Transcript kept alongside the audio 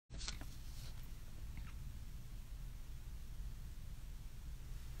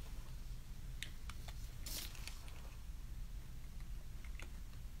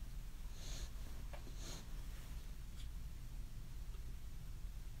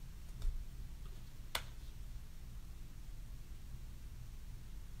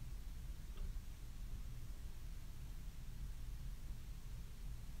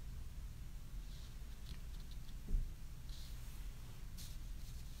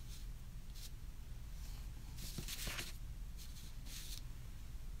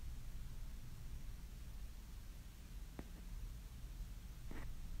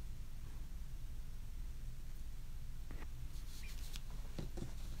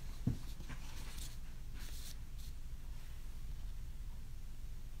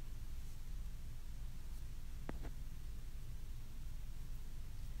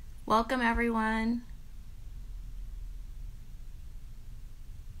Welcome, everyone.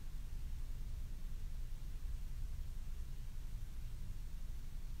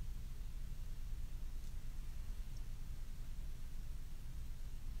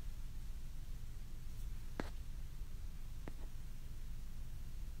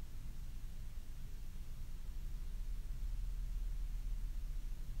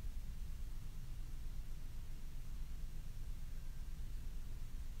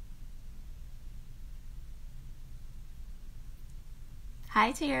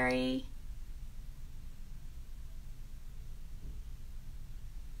 Hi, Terry.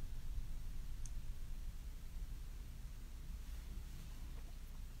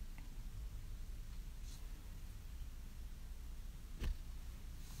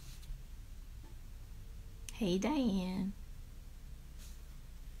 Hey, Diane.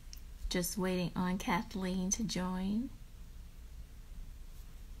 Just waiting on Kathleen to join.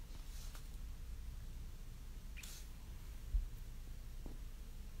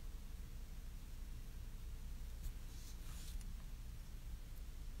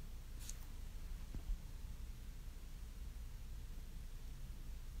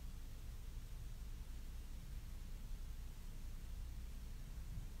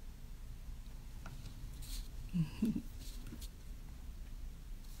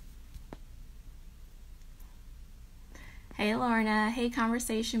 Hey, Lorna. Hey,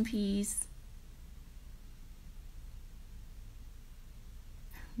 Conversation Piece.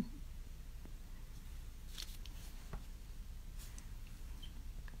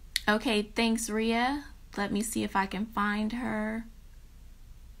 Okay, thanks, Ria. Let me see if I can find her.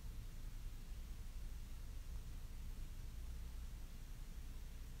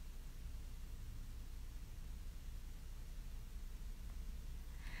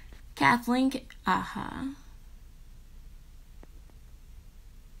 Kathleen,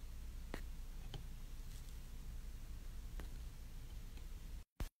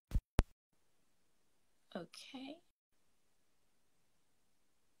 Okay.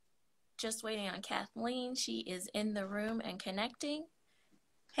 Just waiting on Kathleen. She is in the room and connecting.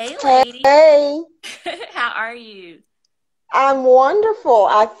 Hey, lady. Hey. How are you? I'm wonderful.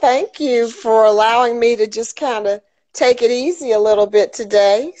 I thank you for allowing me to just kind of take it easy a little bit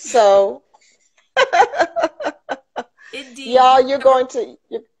today. So, Indeed. y'all, you're going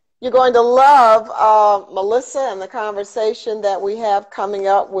to love Melissa and the conversation that we have coming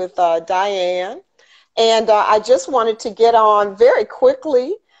up with Diane. And I just wanted to get on very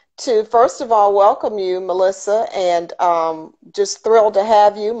quickly to, first of all, welcome you, Melissa, and just thrilled to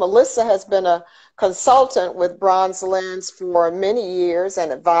have you. Melissa has been a consultant with BronzeLens for many years,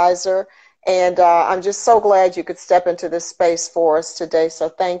 an advisor, and I'm just so glad you could step into this space for us today. So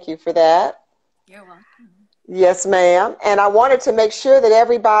thank you for that. You're welcome. Yes, ma'am. And I wanted to make sure that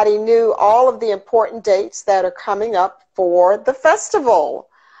everybody knew all of the important dates that are coming up for the festival.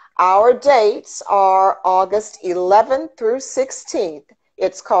 Our dates are August 11th through 16th.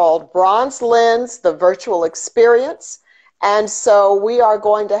 It's called BronzeLens, the Virtual Experience. And so we are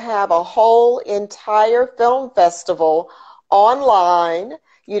going to have a whole entire film festival online.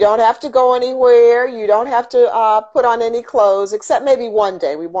 You don't have to go anywhere. You don't have to put on any clothes, except maybe one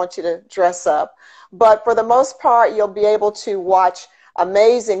day. We want you to dress up. But for the most part, you'll be able to watch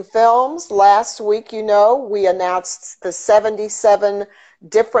amazing films. Last week, you know, we announced the 77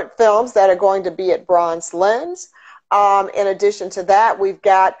 different films that are going to be at BronzeLens. In addition to that, we've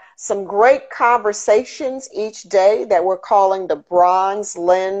got some great conversations each day that we're calling the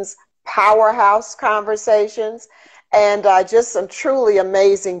BronzeLens Powerhouse Conversations. And just some truly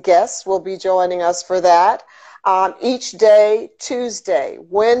amazing guests will be joining us for that. Each day, Tuesday,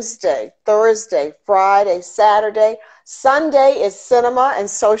 Wednesday, Thursday, Friday, Saturday. Sunday is Cinema and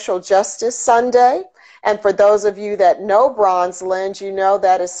Social Justice Sunday. And for those of you that know BronzeLens, you know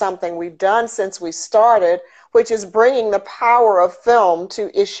that is something we've done since we started, which is bringing the power of film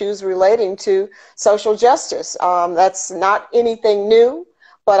to issues relating to social justice. That's not anything new,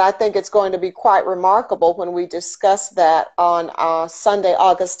 but I think it's going to be quite remarkable when we discuss that on Sunday,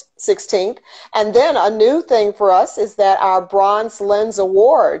 August 16th. And then a new thing for us is that our BronzeLens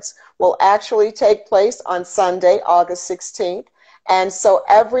Awards will actually take place on Sunday, August 16th. And so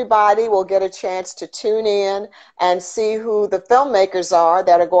everybody will get a chance to tune in and see who the filmmakers are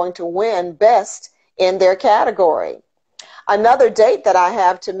that are going to win best in their category. Another date that I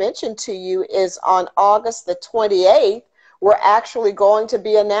have to mention to you is on August the 28th. We're actually going to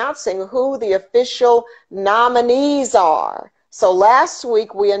be announcing who the official nominees are. So last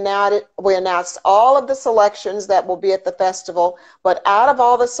week we announced all of the selections that will be at the festival, but out of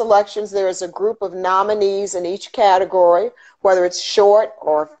all the selections, there is a group of nominees in each category, whether it's short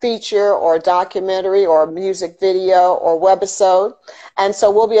or feature or documentary or music video or webisode. And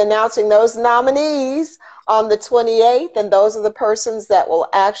so we'll be announcing those nominees on the 28th, and those are the persons that will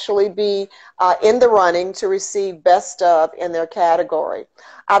actually be in the running to receive Best of in their category.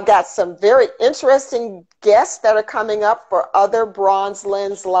 I've got some very interesting guests that are coming up for other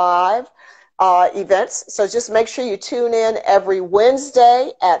BronzeLens Live events. So just make sure you tune in every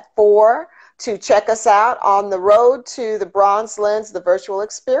Wednesday at 4 to check us out on the road to the BronzeLens, the virtual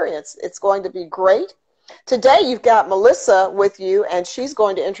experience. It's going to be great. Today you've got Melissa with you, and she's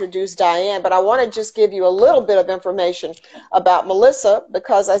going to introduce Dianne, but I want to just give you a little bit of information about Melissa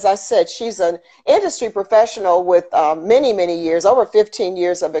because, as I said, she's an industry professional with many, many years, over 15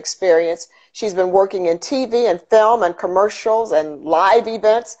 years of experience. She's been working in TV and film and commercials and live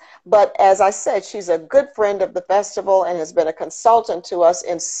events, but as I said, she's a good friend of the festival and has been a consultant to us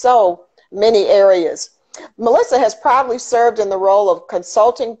in so many areas. Melissa has proudly served in the role of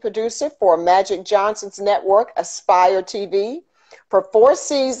consulting producer for Magic Johnson's network, Aspire TV, for 4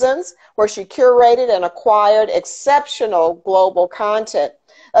 seasons, where she curated and acquired exceptional global content.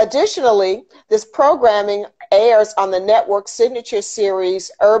 Additionally, this programming airs on the network's signature series,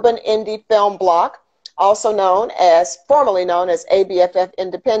 Urban Indie Film Block, also formerly known as ABFF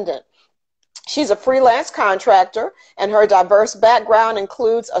Independent. She's a freelance contractor, and her diverse background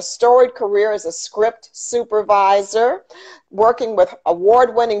includes a storied career as a script supervisor, working with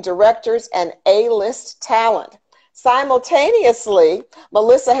award-winning directors and A-list talent. Simultaneously,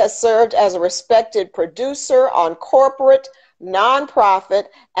 Melissa has served as a respected producer on corporate, nonprofit,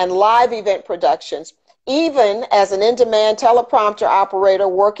 and live event productions, even as an in-demand teleprompter operator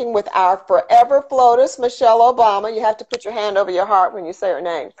working with our forever FLOTUS, Michelle Obama. You have to put your hand over your heart when you say her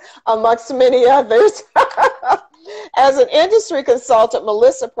name, amongst many others. As an industry consultant,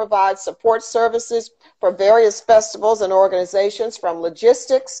 Melissa provides support services for various festivals and organizations, from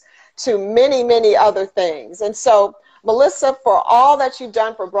logistics to many, many other things. And so, Melissa, for all that you've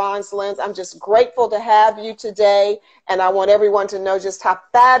done for BronzeLens, I'm just grateful to have you today, and I want everyone to know just how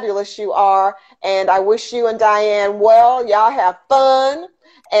fabulous you are, and I wish you and Dianne well. Y'all have fun,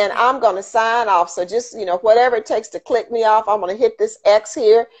 and I'm going to sign off. So just, whatever it takes to click me off, I'm going to hit this X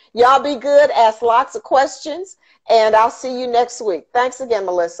here. Y'all be good, ask lots of questions, and I'll see you next week. Thanks again,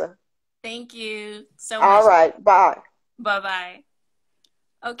 Melissa. Thank you so much. All right, bye. Bye-bye.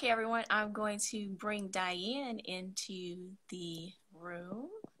 Okay, everyone, I'm going to bring Dianne into the room.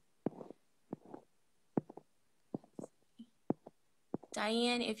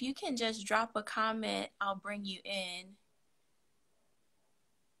 Dianne, if you can just drop a comment, I'll bring you in.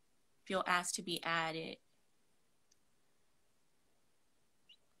 If you'll ask to be added.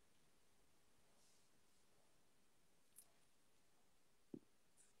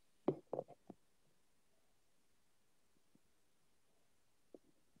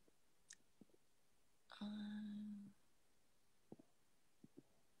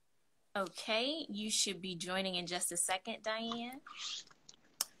 Okay, you should be joining in just a second, Dianne.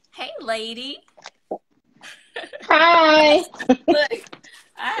 Hey, lady. Hi. Look,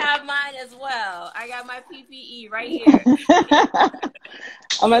 I have mine as well. I got my PPE right here.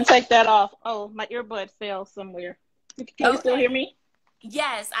 I'm going to take that off. Oh, my earbud fell somewhere. Can you still hear me?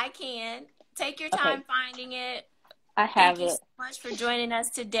 Yes, I can. Take your time finding it. I have it. Thank you so much for joining us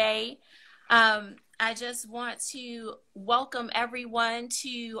today. I just want to welcome everyone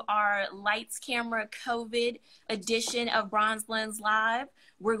to our Lights Camera COVID edition of BronzeLens Live.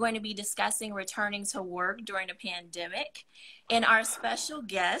 We're going to be discussing returning to work during a pandemic. And our special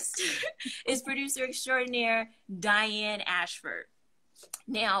guest is producer extraordinaire Dianne Ashford.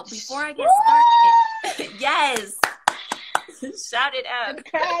 Now, before I get started, yes, shout it out. The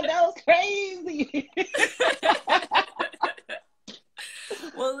crowd goes crazy.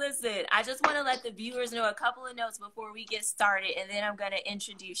 Well, listen, I just want to let the viewers know a couple of notes before we get started, and then I'm going to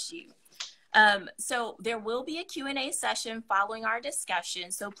introduce you. So there will be a Q&A session following our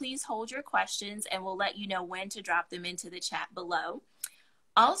discussion, so please hold your questions, and we'll let you know when to drop them into the chat below.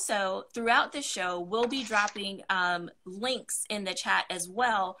 Also, throughout the show, we'll be dropping links in the chat as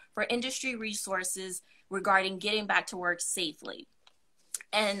well for industry resources regarding getting back to work safely.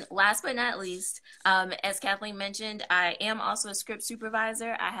 And last but not least, as Kathleen mentioned, I am also a script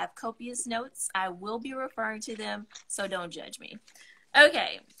supervisor. I have copious notes. I will be referring to them, so don't judge me.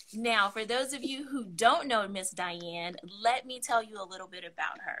 Okay, now for those of you who don't know Miss Dianne, let me tell you a little bit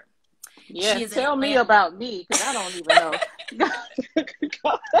about her. Yeah, tell me about me, because I don't even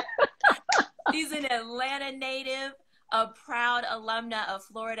know. She's an Atlanta native, a proud alumna of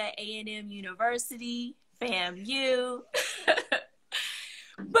Florida A&M University, FAMU.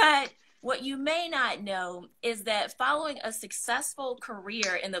 But What you may not know is that following a successful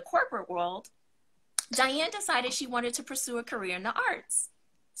career in the corporate world, Dianne decided she wanted to pursue a career in the arts.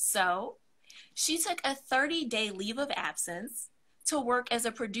 So she took a 30-day leave of absence to work as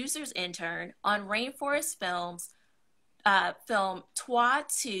a producer's intern on Rainforest Films film Trois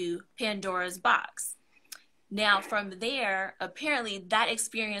to Pandora's Box. Now, from there, apparently that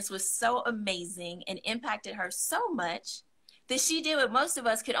experience was so amazing and impacted her so much that she did what most of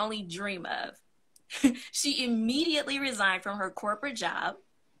us could only dream of. She immediately resigned from her corporate job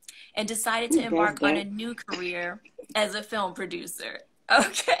and decided to embark on a new career as a film producer.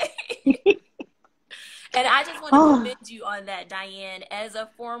 Okay. And I just want to commend you on that, Dianne. As a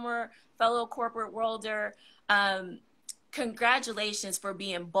former fellow corporate worlder, congratulations for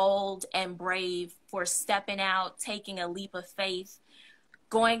being bold and brave, for stepping out, taking a leap of faith,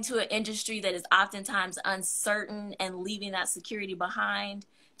 going to an industry that is oftentimes uncertain and leaving that security behind.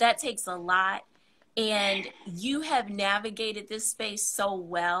 That takes a lot. And you have navigated this space so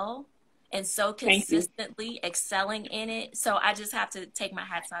well and so consistently excelling in it. So I just have to take my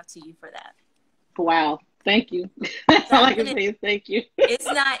hats off to you for that. Wow. Thank you. That's all I can say is thank you. It's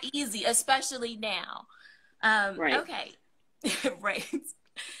not easy, especially now. Right. Okay. Right.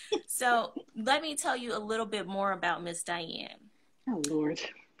 So let me tell you a little bit more about Miss Dianne. Oh, Lord.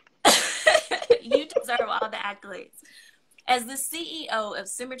 You deserve all the accolades. As the CEO of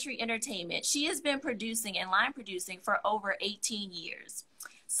Symmetry Entertainment, she has been producing and line producing for over 18 years.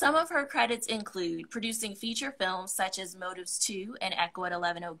 Some of her credits include producing feature films such as Motives 2 and Echo at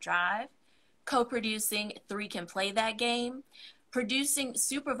 11 Oak Drive, co-producing Three Can Play That Game, producing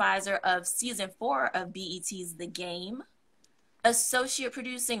supervisor of season 4 of BET's The Game, associate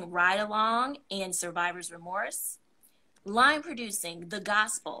producing Ride Along and Survivor's Remorse, line producing The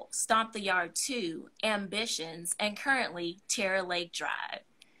Gospel, Stomp the Yard 2, Ambitions, and currently Terror Lake Drive.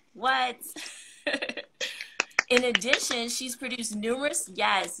 What? In addition, she's produced numerous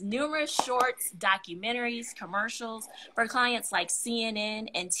shorts, documentaries, commercials for clients like CNN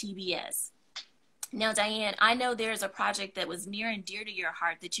and TBS. Now, Dianne, I know there's a project that was near and dear to your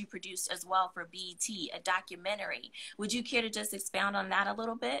heart that you produced as well for BET, a documentary. Would you care to just expound on that a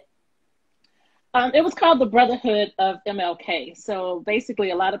little bit? It was called The Brotherhood of MLK. So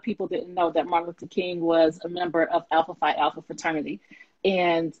basically, a lot of people didn't know that Martin Luther King was a member of Alpha Phi Alpha fraternity.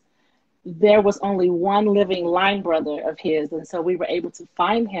 And there was only one living line brother of his. And so we were able to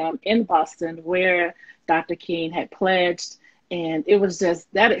find him in Boston where Dr. King had pledged. And it was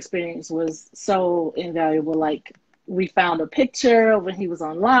just, that experience was so invaluable. Like, we found a picture when he was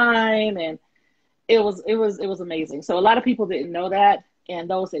online, and it was amazing. So a lot of people didn't know that. And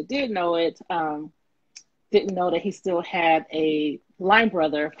those that did know it didn't know that he still had a line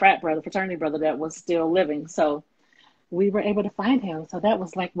brother, fraternity brother that was still living. So we were able to find him. So that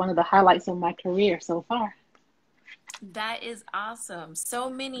was like one of the highlights of my career so far. That is awesome. So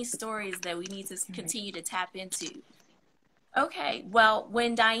many stories that we need to continue to tap into. Okay, well,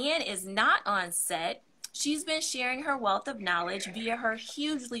 when Dianne is not on set, she's been sharing her wealth of knowledge via her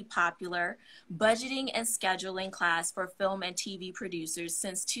hugely popular budgeting and scheduling class for film and TV producers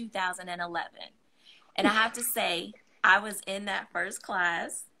since 2011. And I have to say, I was in that first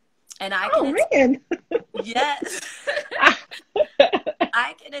class, and I can yes,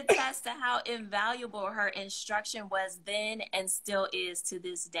 I can attest to how invaluable her instruction was then and still is to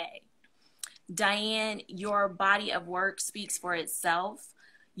this day. Dianne, your body of work speaks for itself.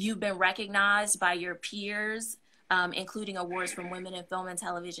 You've been recognized by your peers, including awards from Women in Film and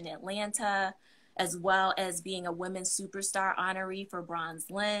Television Atlanta, as well as being a Women's Superstar honoree for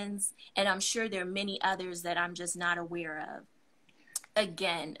BronzeLens. And I'm sure there are many others that I'm just not aware of.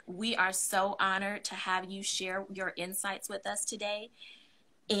 Again, we are so honored to have you share your insights with us today.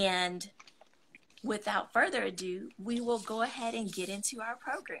 And without further ado, we will go ahead and get into our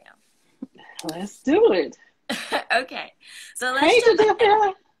program. Let's do it. Okay. So let's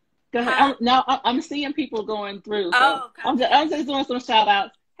Go ahead. I'm seeing people going through. So I'm just doing some shout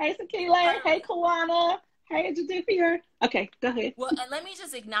outs. Hey, Sakila. Hey, Kawana. Hey, Jadithia. Okay, go ahead. Well, and let me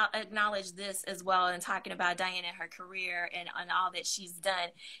just acknowledge this as well in talking about Dianne and her career and all that she's done.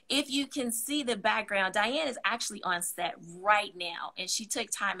 If you can see the background, Dianne is actually on set right now, and she took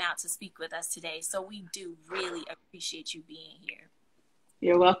time out to speak with us today. So we do really appreciate you being here.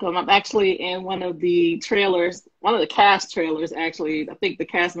 You're welcome. I'm actually in one of the trailers, one of the cast trailers, actually. I think the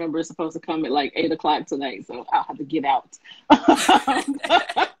cast member is supposed to come at like 8 o'clock tonight, so I'll have to get out.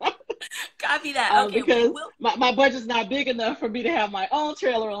 Copy that. Okay. Because my budget's not big enough for me to have my own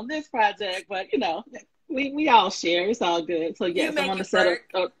trailer on this project, but, you know, we all share. It's all good. So, yes, I'm on the set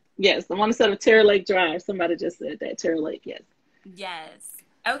of, I'm on the set of Terror Lake Drive. Somebody just said that, Terror Lake, yes. Yes.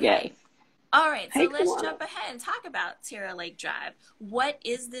 Okay. Yes. All right, so Hey, let's Kawana. jump ahead and talk about Terra Lake Drive. What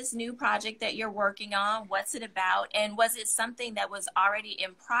is this new project that you're working on? What's it about? And was it something that was already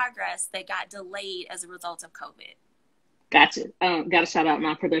in progress that got delayed as a result of COVID? Gotcha. Got to shout out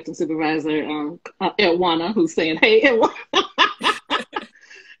my production supervisor, Edwana, who's saying, "Hey, Edwana."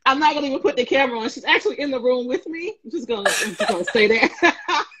 I'm not gonna even put the camera on. She's actually in the room with me. I'm just gonna say that.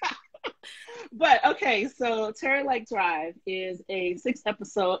 But okay, so Terra Lake Drive is a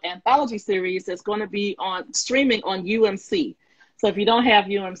 6-episode anthology series that's going to be on streaming on UMC. So if you don't have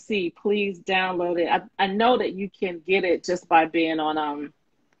UMC, please download it. I know that you can get it just by being on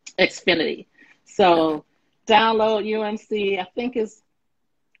Xfinity. So download UMC. I think it's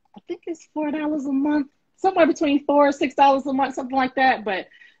 $4 a month, somewhere between $4 or $6 a month, something like that. But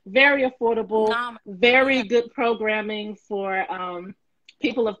very affordable, very good programming for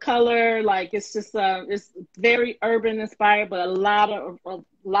people of color. Like it's just it's very urban inspired, but a lot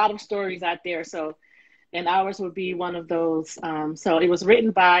of stories out there. So, and ours would be one of those. So it was written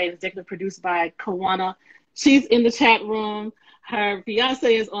by and executive produced by Kawana. She's in the chat room. Her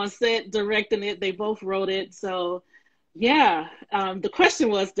fiance is on set directing it. They both wrote it. So yeah. The question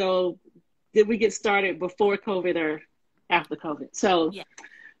was though, did we get started before COVID or after COVID? So yeah.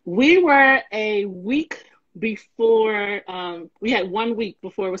 We were a week before, we had 1 week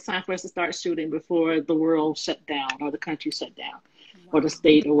before it was time for us to start shooting, before the world shut down or the country shut down or the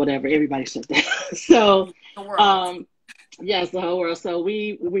state or whatever, everybody shut down. So, yes, the whole world. So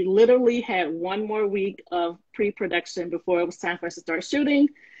we literally had 1 more week of pre-production before it was time for us to start shooting,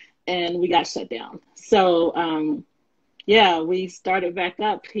 and we got shut down. So, yeah, we started back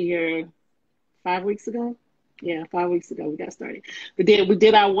up here 5 weeks ago. Yeah, 5 weeks ago we got started. We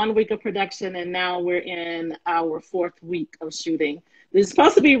did our 1 week of production, and now we're in our 4th week of shooting. It's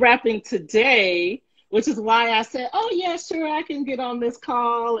supposed to be wrapping today, which is why I said, oh yeah, sure, I can get on this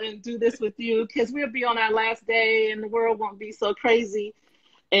call and do this with you, because we'll be on our last day and the world won't be so crazy.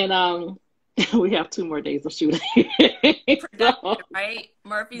 And we have 2 more days of shooting. So, right?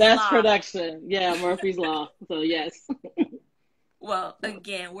 Murphy's Law. That's production. Yeah, Murphy's Law. So yes. Well,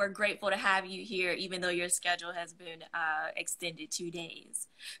 again, we're grateful to have you here, even though your schedule has been extended 2 days.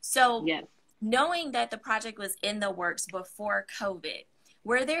 So yes. Knowing that the project was in the works before COVID,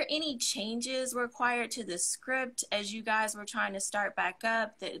 were there any changes required to the script as you guys were trying to start back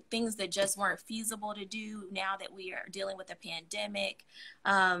up, the things that just weren't feasible to do now that we are dealing with a pandemic,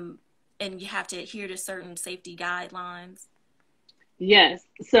 and you have to adhere to certain safety guidelines? Yes.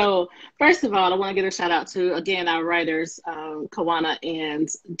 So first of all, I want to give a shout out to, again, our writers, Kawana and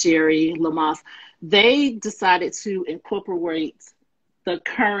Jerry Lamoth. They decided to incorporate the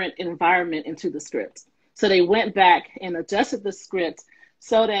current environment into the script. So they went back and adjusted the script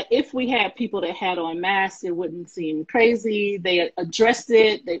so that if we had people that had on masks, it wouldn't seem crazy. They addressed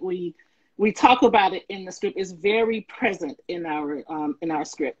it. We talk about it in the script. It's very present in our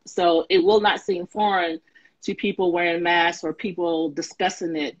script. So it will not seem foreign to people wearing masks or people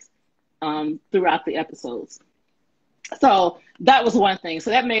discussing it throughout the episodes. So that was one thing.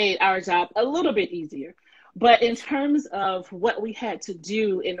 So that made our job a little bit easier. But in terms of what we had to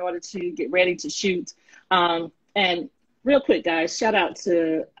do in order to get ready to shoot, and real quick, guys, shout out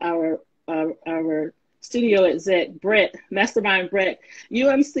to our studio exec, Brett, Mastermind Brett.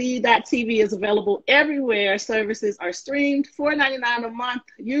 UMC.TV is available everywhere. Services are streamed, $4.99 a month.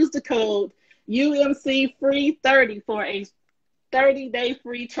 Use the code UMC free 30 for a 30-day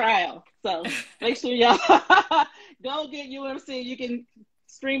free trial. So make sure y'all go get UMC. You can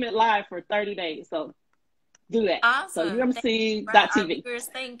stream it live for 30 days. So do that. Awesome. So UMC.TV.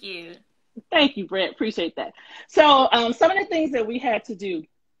 Thank you. Thank you, Brett. Appreciate that. So some of the things that we had to do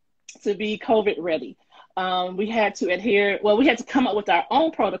to be COVID ready, we had to come up with our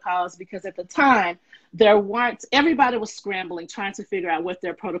own protocols, because at the time everybody was scrambling, trying to figure out what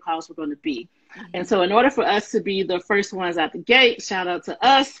their protocols were going to be. Mm-hmm. And so in order for us to be the first ones out the gate, shout out to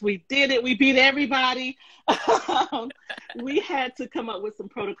us, we did it. We beat everybody. We had to come up with some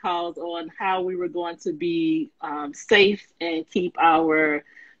protocols on how we were going to be safe and keep our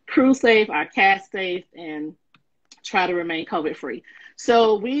crew safe, our cast safe, and try to remain COVID free.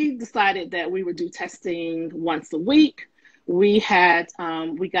 So we decided that we would do testing once a week. We got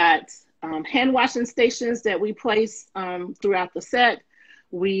hand washing stations that we placed throughout the set.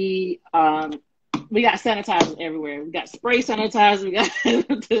 We got sanitizers everywhere. We got spray sanitizer. We got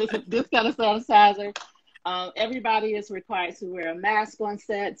this kind of sanitizer. Everybody is required to wear a mask on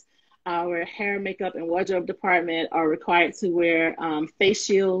set. Our hair, makeup, and wardrobe department are required to wear face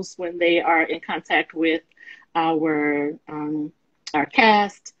shields when they are in contact with our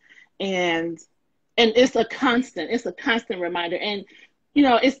cast, and it's a constant reminder. And you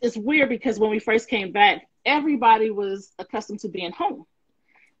know, it's weird because when we first came back, everybody was accustomed to being home.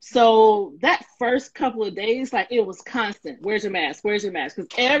 So that first couple of days, like it was constant. Where's your mask? Where's your mask? Because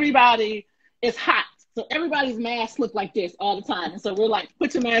everybody is hot. So everybody's masks look like this all the time. And so we're like,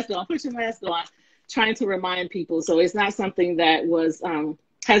 put your mask on, put your mask on, trying to remind people. So it's not something that was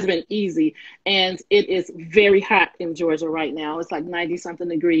has been easy. And it is very hot in Georgia right now. It's like 90 something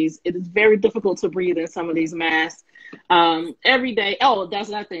degrees. It is very difficult to breathe in some of these masks. Every day. Oh, that's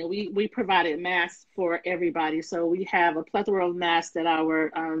another thing. We provided masks for everybody. So we have a plethora of masks that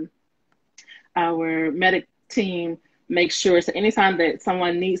our medic team makes sure. So anytime that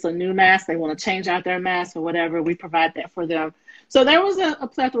someone needs a new mask, they want to change out their mask or whatever, we provide that for them. So there was a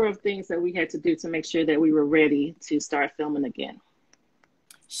plethora of things that we had to do to make sure that we were ready to start filming again.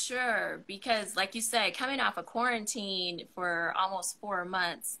 Sure, because like you said, coming off of quarantine for almost 4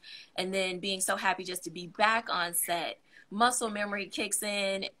 months and then being so happy just to be back on set, muscle memory kicks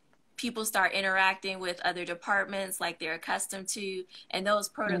in, people start interacting with other departments like they're accustomed to, and those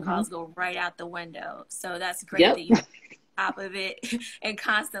protocols go right out the window. So that's great that you're on top of it and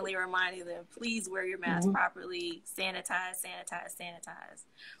constantly reminding them, please wear your mask properly, sanitize, sanitize, sanitize.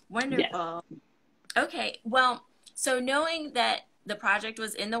 Wonderful. Yes. Okay, well, so knowing that the project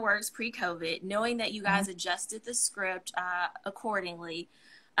was in the works pre-COVID, knowing that you guys adjusted the script accordingly,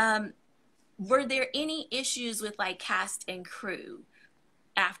 were there any issues with like cast and crew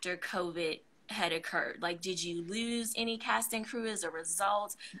after COVID had occurred? Like, did you lose any cast and crew as a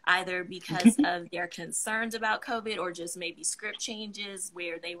result, either because of their concerns about COVID or just maybe script changes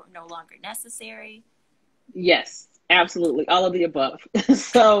where they were no longer necessary? Yes, absolutely. All of the above.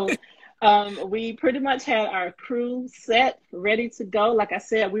 So we pretty much had our crew set, ready to go. Like I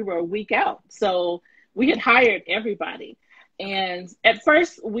said, we were a week out. So we had hired everybody. And at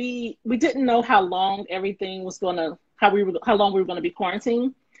first we didn't know how long everything was how long we were going to be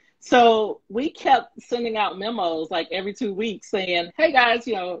quarantined. So we kept sending out memos like every 2 weeks saying, hey guys,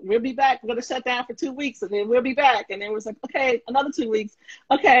 you know, we'll be back. We're going to shut down for 2 weeks and then we'll be back. And then it was like, okay, another 2 weeks.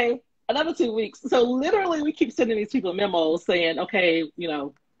 Okay, another 2 weeks. So literally we keep sending these people memos saying, okay, you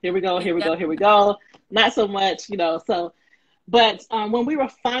know, here we go, here we go, here we go. Not so much, you know, so, but when we were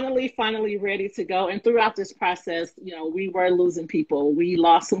finally ready to go, and throughout this process, you know, we were losing people. We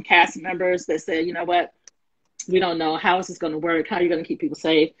lost some cast members that said, you know what, we don't know, how is this going to work? How are you going to keep people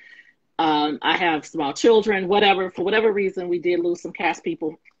safe? I have small children, whatever, for whatever reason, we did lose some cast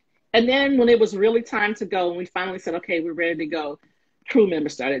people. And then when it was really time to go, and we finally said, okay, we're ready to go, crew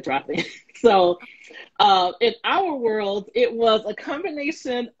members started dropping. So in our world, it was a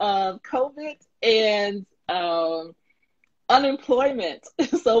combination of COVID and unemployment.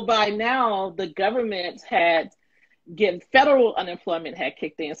 So by now, the government federal unemployment had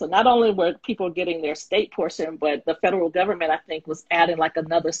kicked in. So not only were people getting their state portion, but the federal government, I think, was adding like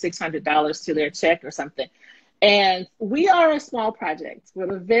another $600 to their check or something. And we are a small project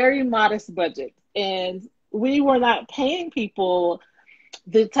with a very modest budget. And we were not paying people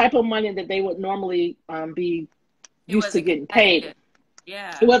the type of money that they would normally be used to getting paid.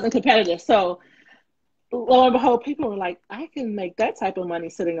 Yeah. It wasn't competitive. So lo and behold, people were like, I can make that type of money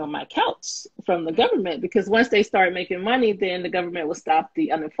sitting on my couch from the government, because once they start making money, then the government will stop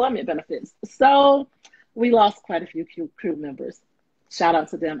the unemployment benefits. So we lost quite a few crew members. Shout out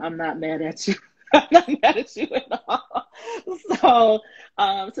to them. I'm not mad at you. I'm not mad at you at all.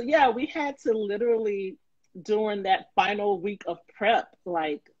 So yeah, we had to literally, during that final week of prep,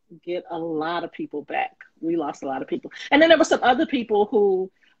 like get a lot of people back. We lost a lot of people. And then there were some other people who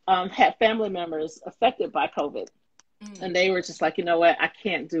had family members affected by COVID. And they were just like, you know what, I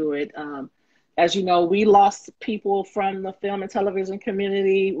can't do it. As you know, we lost people from the film and television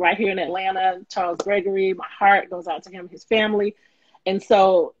community right here in Atlanta. Charles Gregory, my heart goes out to him, his family. And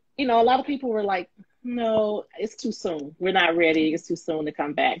so, you know, a lot of people were like, no, it's too soon. We're not ready. It's too soon to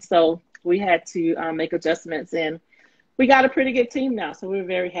come back. So we had to make adjustments, and we got a pretty good team now. So we're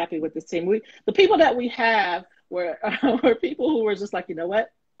very happy with this team. The people that we have were people who were just like, you know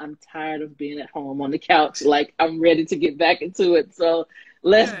what? I'm tired of being at home on the couch. Like, I'm ready to get back into it. So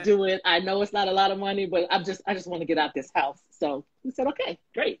let's do it. I know it's not a lot of money, but I just want to get out this house. So we said, okay,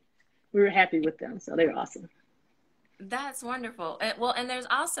 great. We were happy with them. So they were awesome. That's wonderful. And there's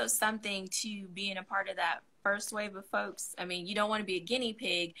also something to being a part of that first wave of folks. I mean, you don't want to be a guinea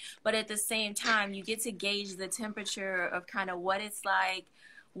pig, but at the same time, you get to gauge the temperature of kind of what it's like,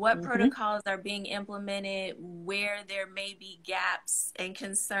 what protocols are being implemented, where there may be gaps and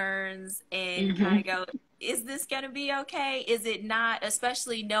concerns, and kind of go, is this going to be okay? Is it not?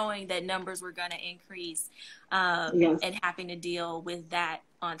 Especially knowing that numbers were going to increase and having to deal with that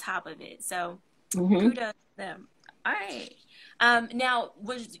on top of it. So kudos to them. All right. Now,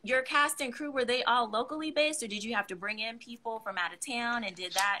 was your cast and crew, were they all locally based, or did you have to bring in people from out of town, and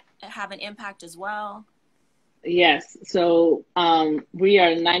did that have an impact as well? Yes. So we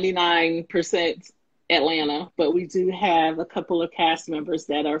are 99% Atlanta, but we do have a couple of cast members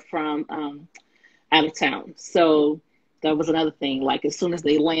that are from out of town. So that was another thing. Like as soon as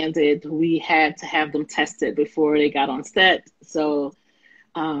they landed, we had to have them tested before they got on set. So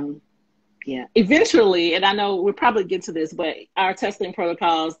yeah, eventually, and I know we'll probably get to this, but our testing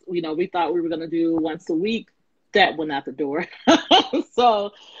protocols, you know, we thought we were going to do once a week. That went out the door.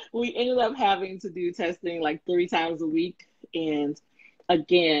 So we ended up having to do testing like 3 times a week. And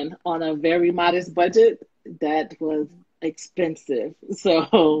again, on a very modest budget, that was expensive.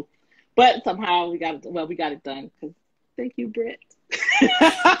 So, but somehow we got it, well, we got it done. Thank you, Britt.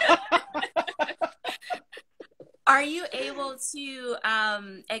 Are you able to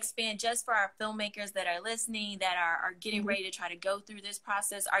expand, just for our filmmakers that are listening, that are getting ready to try to go through this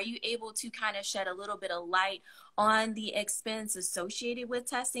process, are you able to kind of shed a little bit of light on the expense associated with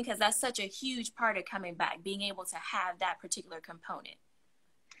testing? Because that's such a huge part of coming back, being able to have that particular component.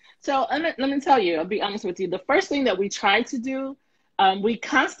 So let me tell you, I'll be honest with you. The first thing that we tried to do, we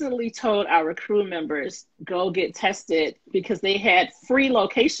constantly told our crew members, go get tested, because they had free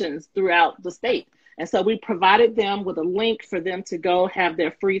locations throughout the state. And so we provided them with a link for them to go have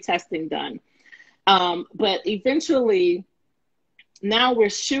their free testing done. But eventually, now we're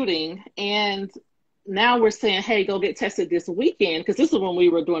shooting, and now we're saying, hey, go get tested this weekend, because this is when we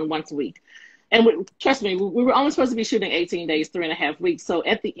were doing once a week. And trust me, we were only supposed to be shooting 18 days, 3.5 weeks. So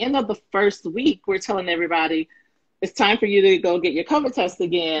at the end of the first week, we're telling everybody, it's time for you to go get your COVID test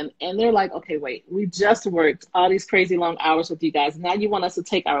again. And they're like, okay, wait, we just worked all these crazy long hours with you guys. Now you want us to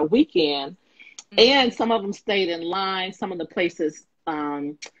take our weekend. And some of them stayed in line. Some of the places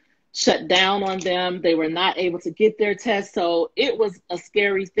shut down on them. They were not able to get their test. So it was a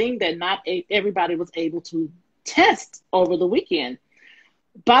scary thing that not everybody was able to test over the weekend.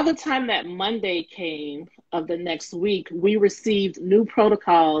 By the time that Monday came of the next week, we received new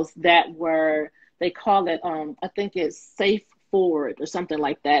protocols that were, they call it, I think it's Safe Forward or something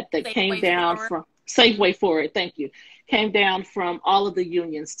like that, that came down from Safe Way Forward. Thank you. Came down from all of the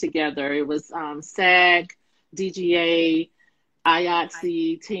unions together. It was SAG, DGA,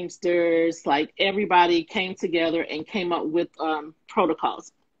 IATSE, Teamsters, like everybody came together and came up with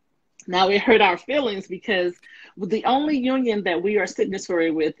protocols. Now it hurt our feelings because the only union that we are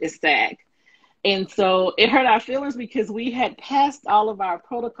signatory with is SAG. And so it hurt our feelings because we had passed all of our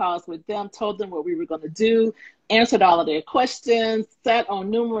protocols with them, told them what we were going to do, answered all of their questions, sat on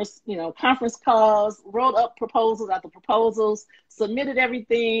numerous, conference calls, wrote up proposals after proposals, submitted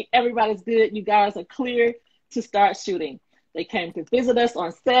everything. Everybody's good. You guys are clear to start shooting. They came to visit us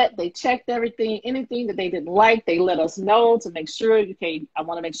on set. They checked everything. Anything that they didn't like, they let us know to make sure, okay, I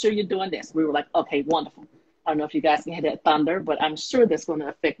want to make sure you're doing this. We were like, okay, wonderful. I don't know if you guys can hear that thunder, but I'm sure that's going to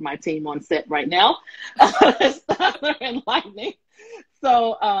affect my team on set right now. It's thunder and lightning.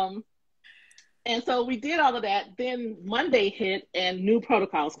 So, and so we did all of that. Then Monday hit and new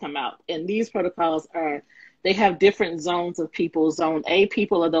protocols come out. And these protocols they have different zones of people. Zone A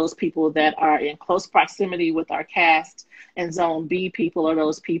people are those people that are in close proximity with our cast. And zone B people are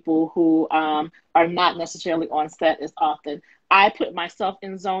those people who are not necessarily on set as often. I put myself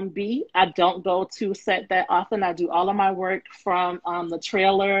in zone B. I don't go to set that often. I do all of my work from the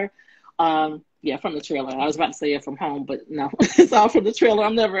trailer. From the trailer. I was about to say it from home, but no, it's all from the trailer.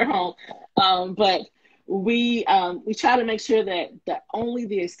 I'm never at home. But we try to make sure that only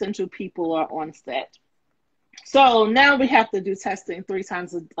the essential people are on set. So now we have to do testing 3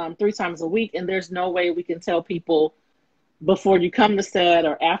 times a week, and there's no way we can tell people before you come to set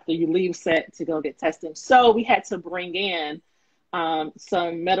or after you leave set to go get testing. So we had to bring in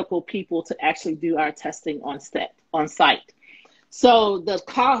some medical people to actually do our testing on site. So the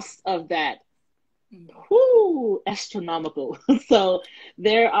cost of that, astronomical. So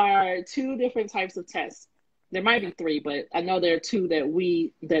there are 2 different types of tests. There might be 3, but I know there are 2 that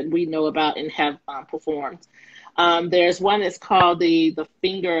we know about and have performed. There's one that's called the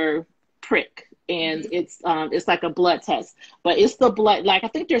finger prick, and it's like a blood test, but it's the blood. Like I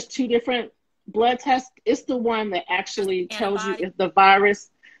think there's 2 different blood tests. It's the one that actually tells you if the virus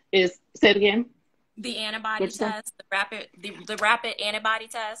is. Say it again. The antibody test, the rapid antibody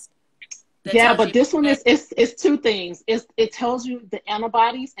test. Yeah, but this one it's 2 things. It tells you the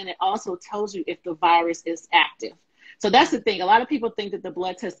antibodies, and it also tells you if the virus is active. So that's the thing. A lot of people think that the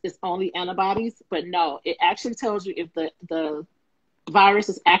blood test is only antibodies, but no, it actually tells you if the virus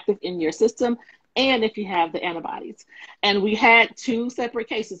is active in your system and if you have the antibodies. And we had two separate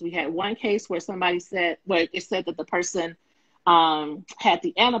cases. We had one case where somebody said, where it said that the person had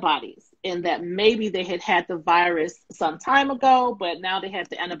the antibodies and that maybe they had the virus some time ago, but now they had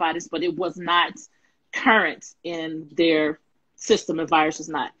the antibodies, but it was not current in their system. The virus was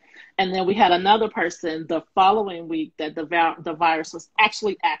not. And then we had another person the following week that the virus was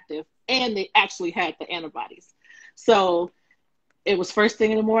actually active and they actually had the antibodies. So it was first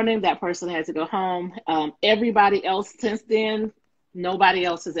thing in the morning. That person had to go home. Everybody else since then, nobody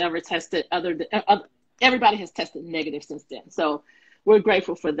else has ever tested everybody has tested negative since then. So we're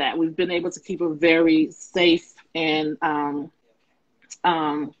grateful for that. We've been able to keep a very safe and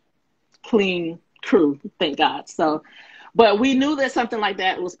clean crew, thank God. So, but we knew that something like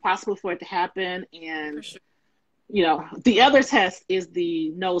that was possible for it to happen. And, sure. you know, the other test is the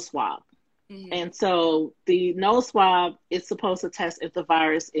nose swab. Mm-hmm. And so the nose swab is supposed to test if the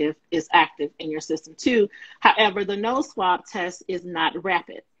virus is active in your system too. However, the nose swab test is not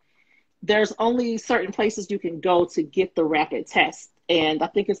rapid. There's only certain places you can go to get the rapid test. And I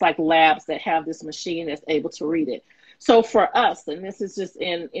think it's like labs that have this machine that's able to read it. So for us, and this is just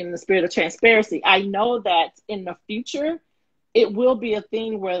in the spirit of transparency, I know that in the future, it will be a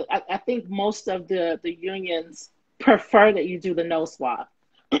thing where I think most of the unions prefer that you do the nose swab.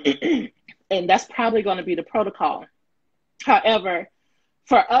 And that's probably going to be the protocol. However,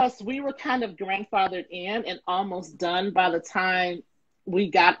 for us, we were kind of grandfathered in and almost done by the time we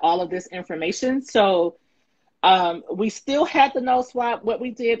got all of this information. So we still had the nose swab. What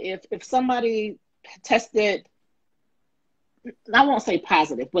we did, if somebody tested, I won't say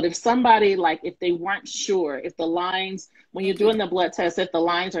positive, but if somebody, like, if they weren't sure, if the lines, when you're doing the blood test, if the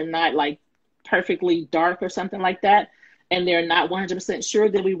lines are not like perfectly dark or something like that, and they're not 100% sure,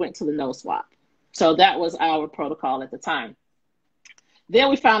 then we went to the nose swab. So that was our protocol at the time. Then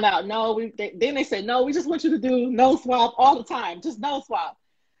we found out, then they said, no, we just want you to do nose swab all the time, just nose swab.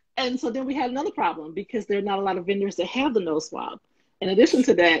 And so then we had another problem because there are not a lot of vendors that have the nose swab. In addition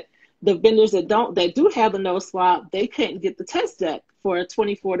to that, the vendors that do have the nose swab, they couldn't get the test back for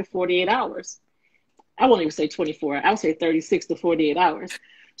 24 to 48 hours. I won't even say 24, I would say 36 to 48 hours.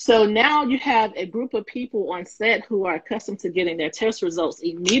 So now you have a group of people on set who are accustomed to getting their test results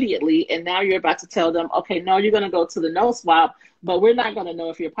immediately. And now you're about to tell them, okay, no, you're going to go to the nose swab, but we're not going to know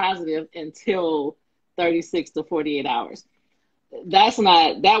if you're positive until 36 to 48 hours. That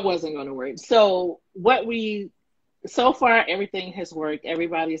wasn't going to work. So so far, everything has worked.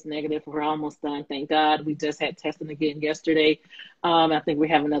 Everybody's negative. We're almost done. Thank God. We just had testing again yesterday. I think we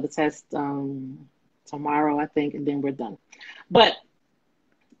have another test tomorrow, I think, and then we're done. But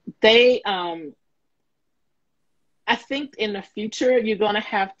I think in the future, you're going to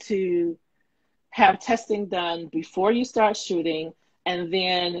have testing done before you start shooting. And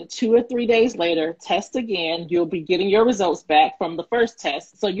then 2 or 3 days later, test again. You'll be getting your results back from the first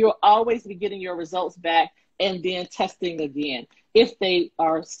test. So you'll always be getting your results back and then testing again. If they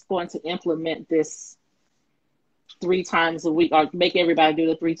are going to implement this 3 times a week or make everybody do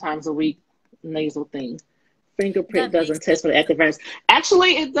the 3 times a week nasal thing. Fingerprint doesn't test for the active virus.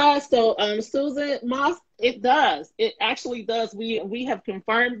 Actually, it does. So, Susan Moss, it does. It actually does. We have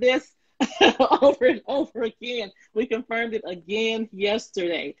confirmed this over and over again. We confirmed it again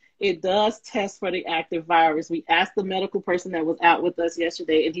yesterday. It does test for the active virus. We asked the medical person that was out with us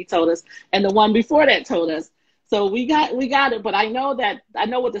yesterday, and he told us, and the one before that told us. So we got it, but I know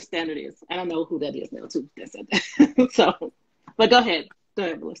what the standard is. I don't know who that is now too that said that. So, but go ahead. Go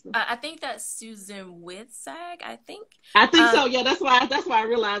ahead, Melissa. I think that's Susan with SAG, I think. So. Yeah, that's why I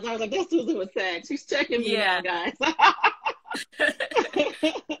realized. I was like, that's Susan with SAG. She's checking me now, guys.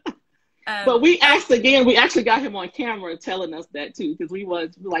 But we asked again. We actually got him on camera telling us that too, because we were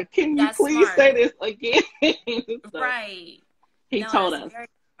like, "Can you please say this again?" So right. He told us. Very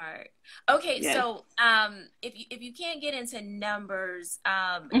smart. Okay, yes. So if you can't get into numbers,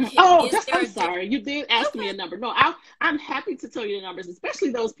 I'm sorry. You did ask me a number. No, I'm happy to tell you the numbers,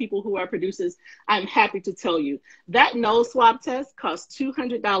 especially those people who are producers. I'm happy to tell you that nose swab test costs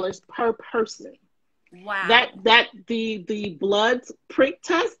 $200 per person. Wow. That the blood prick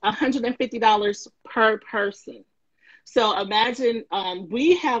test, $150 per person. So imagine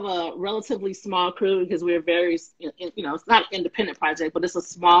we have a relatively small crew because we're very, it's not an independent project, but it's a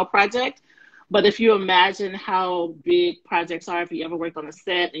small project. But if you imagine how big projects are, if you ever worked on a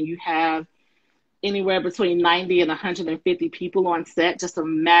set and you have anywhere between 90 and 150 people on set, just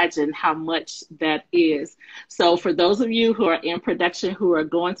imagine how much that is. So for those of you who are in production, who are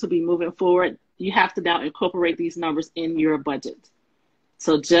going to be moving forward, you have to now incorporate these numbers in your budget.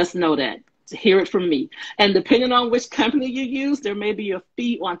 So just know that. hear it from me. And depending on which company you use, there may be a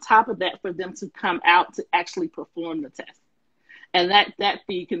fee on top of that for them to come out to actually perform the test. And that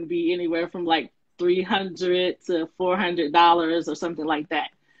fee can be anywhere from like $300 to $400 or something like that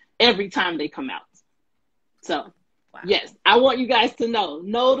every time they come out. So wow. Yes, I want you guys to know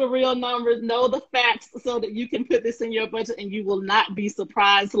the real numbers, know the facts, so that you can put this in your budget and you will not be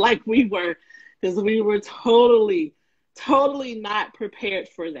surprised like we were, because we were totally not prepared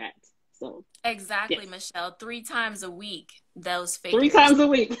for that. So exactly, yes. Michelle, 3 times a week, those figures. 3 times a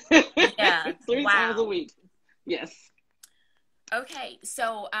week. Yeah. 3 times a week. Yes. Okay,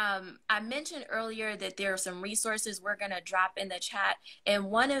 so I mentioned earlier that there are some resources we're going to drop in the chat, and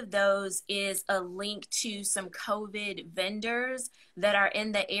one of those is a link to some COVID vendors that are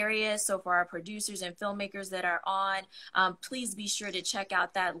in the area. So for our producers and filmmakers that are on, please be sure to check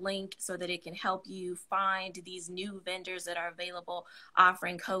out that link so that it can help you find these new vendors that are available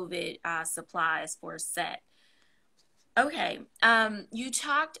offering COVID supplies for set. Okay, you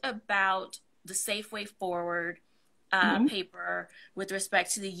talked about the Safe Way Forward paper with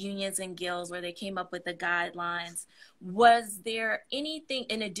respect to the unions and guilds, where they came up with the guidelines. Was there anything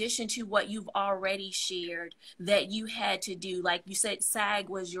in addition to what you've already shared that you had to do? Like you said, SAG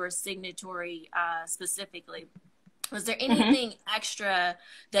was your signatory specifically. Was there anything extra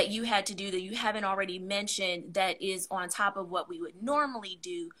that you had to do that you haven't already mentioned that is on top of what we would normally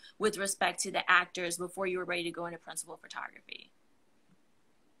do with respect to the actors before you were ready to go into principal photography?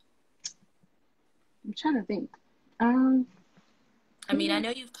 I'm trying to think. I mean, I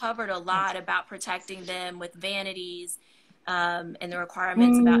know you've covered a lot about protecting them with vanities and the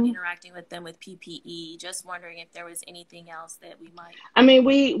requirements about interacting with them with PPE. Just wondering if there was anything else that we might. I mean,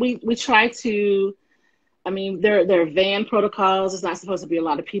 we try to. I mean, there are van protocols. It's not supposed to be a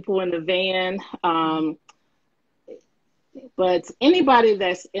lot of people in the van. But anybody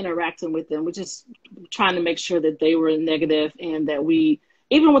that's interacting with them, we're just trying to make sure that they were negative, and that we.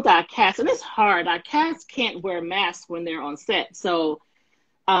 Even with our cast, and it's hard, our cast can't wear masks when they're on set. So,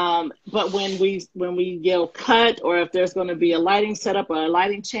 but when we yell cut, or if there's going to be a lighting setup or a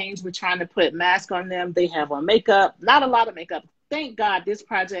lighting change, we're trying to put masks on them. They have on makeup, not a lot of makeup. Thank God this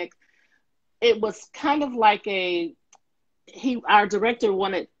project, it was kind of like our director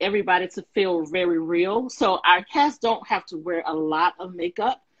wanted everybody to feel very real. So our cast don't have to wear a lot of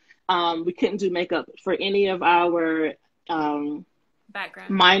makeup. We couldn't do makeup for any of our, background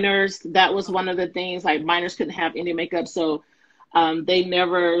minors. That was one of the things, like minors couldn't have any makeup, so they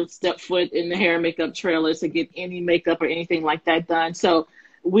never stepped foot in the hair and makeup trailers to get any makeup or anything like that done. So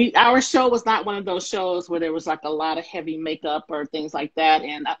our show was not one of those shows where there was like a lot of heavy makeup or things like that.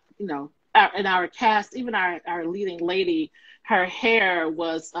 And you know, in our cast, even our leading lady, her hair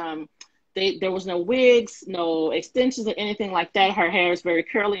was there was no wigs, no extensions or anything like that. Her hair is very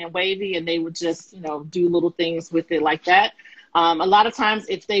curly and wavy, and they would just, you know, do little things with it like that. A lot of times,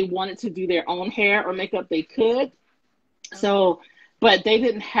 if they wanted to do their own hair or makeup, they could. So, but they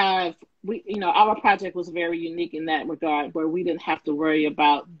didn't have, our project was very unique in that regard, where we didn't have to worry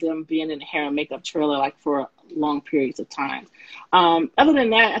about them being in a hair and makeup trailer like for long periods of time. Other than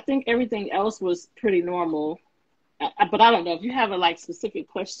that, I think everything else was pretty normal. But I don't know if you have a specific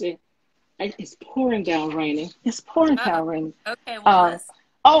question. It's pouring down raining. It's pouring down raining. Okay, well,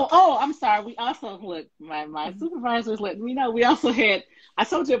 I'm sorry. We also, look, my supervisors let me know. We also had, I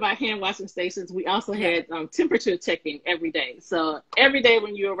told you about hand washing stations. We also had temperature checking every day. So every day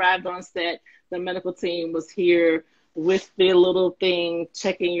when you arrived on set, the medical team was here with the little thing,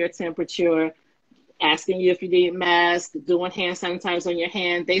 checking your temperature, asking you if you need a mask, doing hand sanitizer on your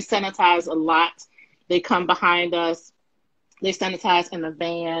hand. They sanitize a lot. They come behind us. They sanitize in the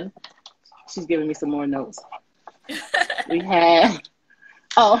van. She's giving me some more notes. We had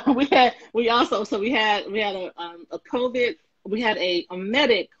a COVID, we had a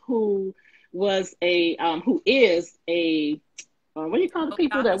medic who was who is a, what do you call the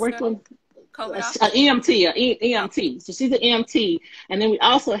people that work on? An EMT, So she's an EMT. And then we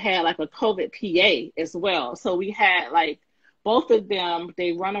also had a COVID PA as well. So we had both of them,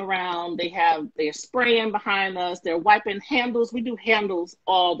 they run around, they're spraying behind us, they're wiping handles. We do handles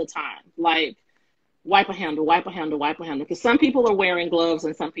all the time. Wipe a handle, wipe a handle, wipe a handle. Because some people are wearing gloves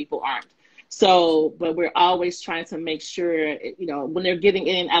and some people aren't. So, but we're always trying to make sure, when they're getting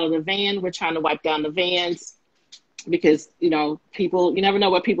in and out of the van, we're trying to wipe down the vans because, people, you never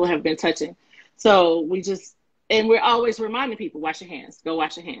know what people have been touching. So and we're always reminding people, wash your hands, go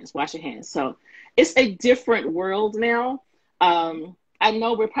wash your hands, wash your hands. So it's a different world now. I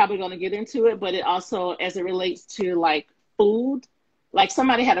know we're probably going to get into it, but it also, as it relates to food,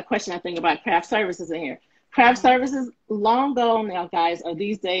 somebody had a question, I think, about craft services in here. Craft services, long gone now, guys, are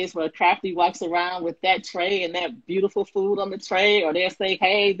these days where a crafty walks around with that tray and that beautiful food on the tray, or they'll say,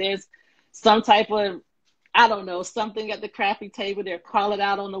 hey, there's some type of, I don't know, something at the crafty table. They'll call it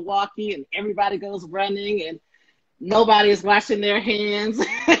out on the walkie and everybody goes running and nobody is washing their hands.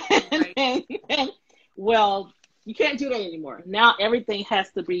 Well, you can't do that anymore. Now everything has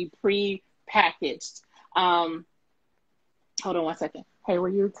to be pre-packaged. Hold on one second. Hey, will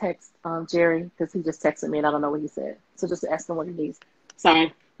you text Jerry? Because he just texted me and I don't know what he said. So just ask him what he needs.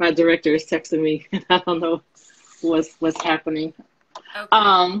 Sorry, my director is texting me and I don't know what's happening.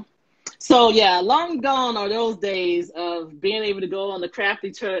 Okay. So yeah, long gone are those days of being able to go on the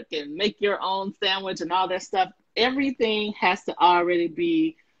crafty truck and make your own sandwich and all that stuff. Everything has to already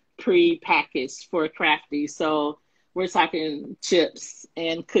be pre-packaged for crafty. So we're talking chips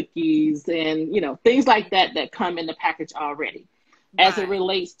and cookies and, you know, things like that that come in the package already. Right. As it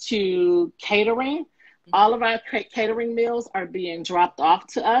relates to catering, all of our catering meals are being dropped off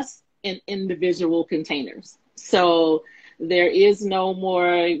to us in individual containers. So there is no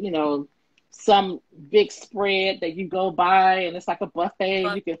more, you know, some big spread that you go by and it's like a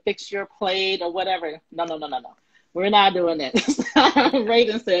buffet. You can fix your plate or whatever. No. We're not doing that.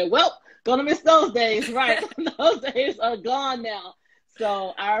 Raiden said, well, gonna miss those days. Right. Those days are gone now.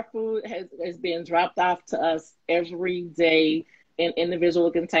 So our food has been dropped off to us every day in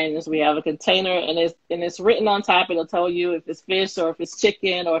individual containers. We have a container and it's written on top. It'll tell you if it's fish or if it's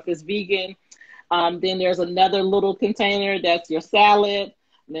chicken or if it's vegan. Then there's another little container that's your salad.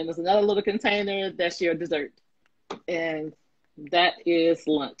 And then there's another little container that's your dessert. And that is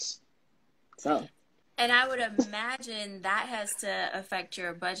lunch. So. And I would imagine that has to affect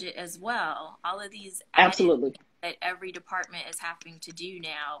your budget as well. All of these absolutely that every department is having to do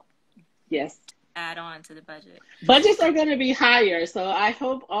now. Yes. Add on to the budget. Budgets are going to be higher. So I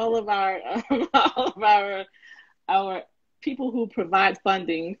hope all of our people who provide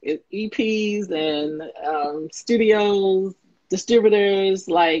funding, EPs and studios, distributors,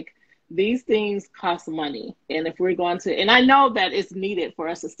 like these things cost money. And if we're going to, and I know that it's needed for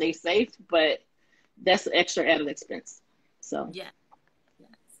us to stay safe, but that's extra added expense. So yeah. Yes.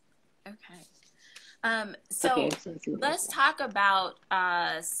 Okay. So let's talk about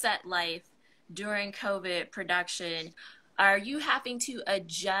set life during COVID production. Are you having to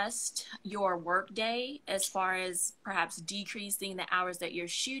adjust your workday as far as perhaps decreasing the hours that you're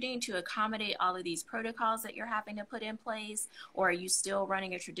shooting to accommodate all of these protocols that you're having to put in place? Or are you still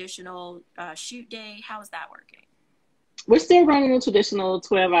running a traditional shoot day? How is that working? We're still running a traditional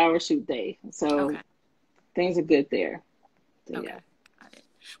 12-hour shoot day. So things are good there. So, okay. Got it.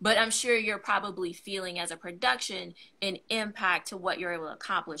 But I'm sure you're probably feeling as a production an impact to what you're able to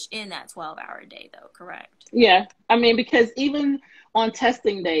accomplish in that 12-hour day, though, correct? Yeah. I mean, because even on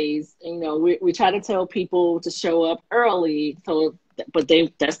testing days, you know, we try to tell people to show up early. So, but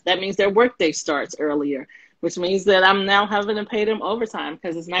that means their workday starts earlier, which means that I'm now having to pay them overtime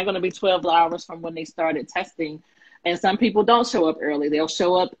because it's not going to be 12 hours from when they started testing. And some people don't show up early. They'll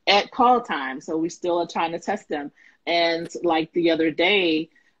show up at call time. So we still are trying to test them. And like the other day,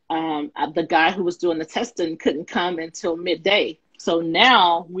 the guy who was doing the testing couldn't come until midday. So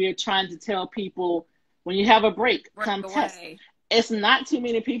now we're trying to tell people, when you have a break, come test. It's not too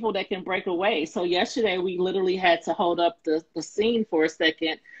many people that can break away. So yesterday we literally had to hold up the scene for a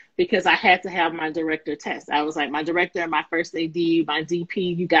second because I had to have my director test. I was like, my director, my first AD, my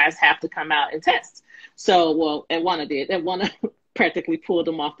DP, you guys have to come out and test. So, well, at one I did. At one I practically pulled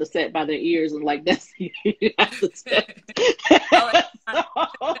them off the set by their ears and like, that's you have to test.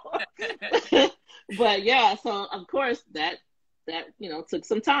 But yeah, so of course that you know took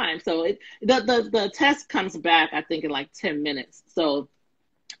some time. So the test comes back, I think, in like 10 minutes. So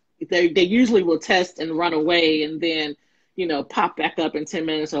they usually will test and run away and then, you know, pop back up in 10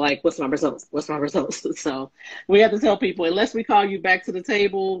 minutes or like, what's my results? So we have to tell people, unless we call you back to the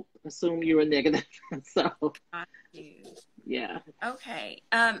table, assume you were negative. So yeah. Okay.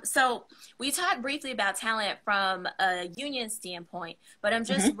 So we talked briefly about talent from a union standpoint, but I'm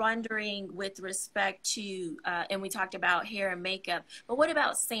just wondering with respect to, and we talked about hair and makeup, but what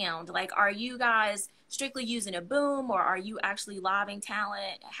about sound? Like, are you guys strictly using a boom or are you actually lobbing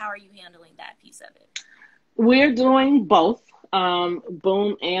talent? How are you handling that piece of it? We're doing both,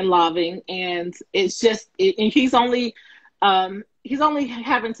 boom and lobbing. And it's just, and he's only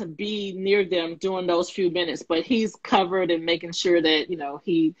having to be near them during those few minutes, but he's covered and making sure that, you know,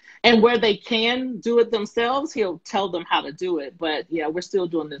 and where they can do it themselves, he'll tell them how to do it. But yeah, we're still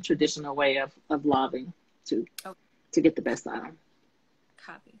doing the traditional way of lobbing to get the best out of them.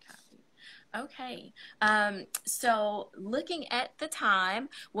 Copy. Okay. So looking at the time,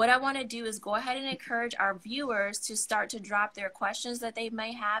 what I want to do is go ahead and encourage our viewers to start to drop their questions that they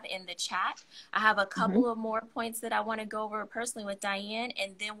may have in the chat. I have a Mm-hmm. couple of more points that I want to go over personally with Dianne,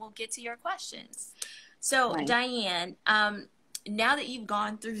 and then we'll get to your questions. So Right. Dianne, now that you've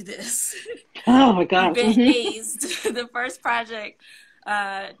gone through this, Oh my you've gosh. been Mm-hmm. hazed the first project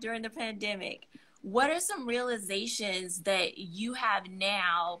during the pandemic. What are some realizations that you have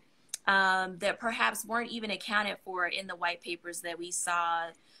now that perhaps weren't even accounted for in the white papers that we saw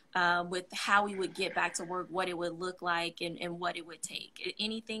with how we would get back to work, what it would look like, and what it would take?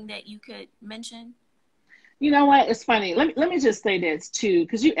 Anything that you could mention? You know what? It's funny. Let me just say this too,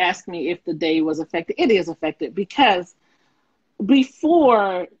 because you asked me if the day was affected. It is affected because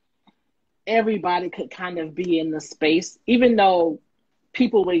before everybody could kind of be in the space, even though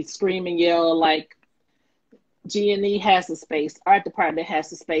people would scream and yell like G&E has the space, art department has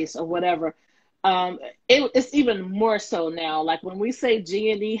the space, or whatever. It's even more so now. Like when we say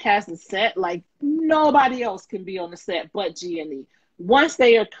G&E has the set, like nobody else can be on the set but G&E. Once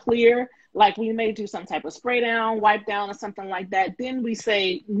they are clear, like we may do some type of spray down, wipe down, or something like that. Then we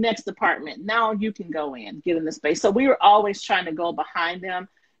say next department. Now you can go in, get in the space. So we were always trying to go behind them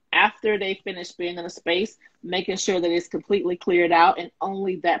after they finish being in a space, making sure that it's completely cleared out and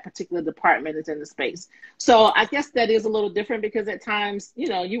only that particular department is in the space. So I guess that is a little different because at times, you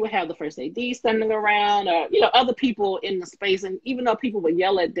know, you would have the first AD standing around or, you know, other people in the space. And even though people would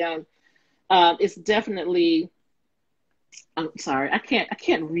yell at them, it's definitely, I'm sorry, I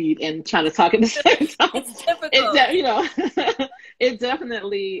can't read and try to talk at the same time. It's difficult. You know, it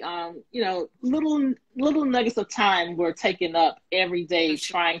definitely, you know, little nuggets of time were taken up every day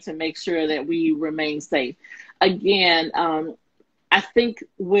trying to make sure that we remain safe. Again, I think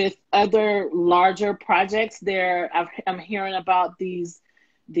with other larger projects, I'm hearing about these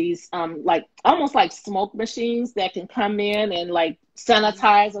like almost like smoke machines that can come in and like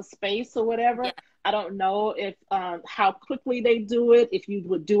sanitize a space or whatever. Yeah. I don't know if how quickly they do it, if you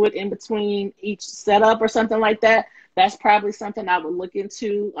would do it in between each setup or something like that. That's probably something I would look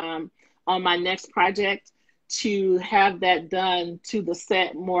into on my next project, to have that done to the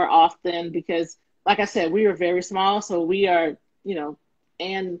set more often, because like I said, we are very small. So we are, you know,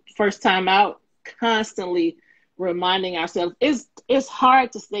 and first time out, constantly reminding ourselves it's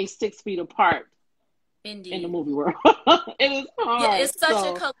hard to stay 6 feet apart in the Indeed. movie world. It is Yeah, hard. it's such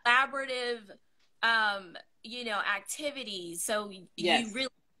a So collaborative you know, activity. So you yes. really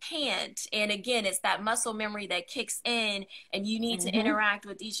can't. And again, it's that muscle memory that kicks in, and you need to Hmm. interact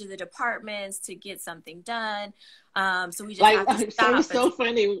with each of the departments to get something done. So we just Like, have to so it was stop and so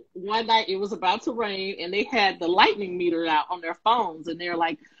funny. One night it was about to rain and they had the lightning meter out on their phones, and they're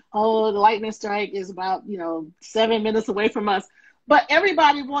like, oh, the lightning strike is about, you know, 7 minutes away from us. But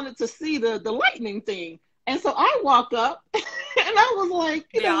everybody wanted to see the lightning thing. And so I walked up and I was like,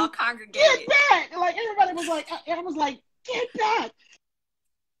 you they all know, get congregated. back. Like everybody was like, I was like, get back.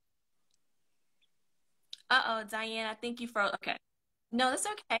 Uh-oh, Diane, I think you froze. Okay. No, that's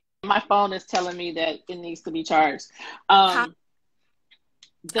okay. My phone is telling me that it needs to be charged. Co- Um,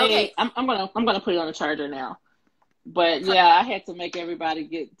 Okay. I'm gonna put it on the charger now. But yeah, I had to make everybody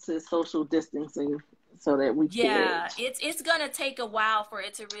get to social distancing so that we could. Yeah, it's gonna take a while for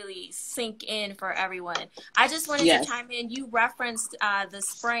it to really sink in for everyone. I just wanted to Yes. chime in. You referenced the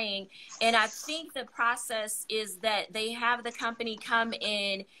spraying, and I think the process is that they have the company come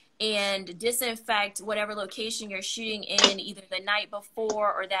in and disinfect whatever location you're shooting in, either the night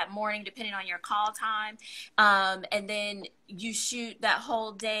before or that morning, depending on your call time. And then you shoot that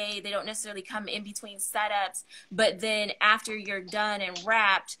whole day. They don't necessarily come in between setups, but then after you're done and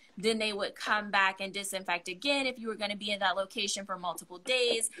wrapped, then they would come back and disinfect again if you were going to be in that location for multiple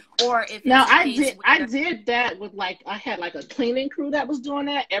days, or if Now it's a case I where, did that with, like, I had like a cleaning crew that was doing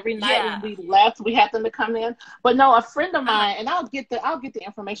that every night when yeah, we left. We had them to come in. But no, a friend of uh-huh, mine, and I'll get the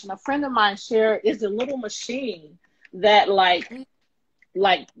information. A friend of mine shared is a little machine that like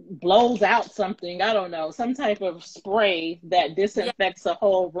blows out something. I don't know, some type of spray that yeah, disinfects a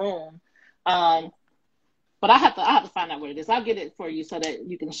whole room. But I have to find out what it is. I'll get it for you so that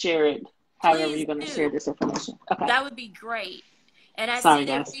you can share it however please you're going to share do. this information. Okay. That would be great. And I see Sorry,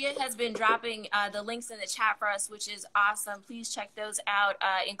 that guys. Ria has been dropping the links in the chat for us, which is awesome. Please check those out,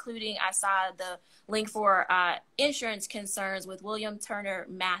 including I saw the link for insurance concerns with William Turner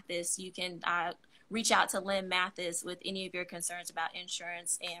Mathis. You can reach out to Lynn Mathis with any of your concerns about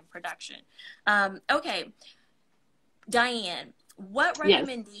insurance and production. Okay, Diane, what Yes.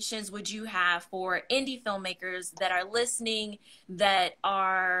 recommendations would you have for indie filmmakers that are listening that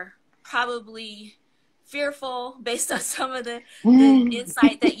are probably fearful based on some of the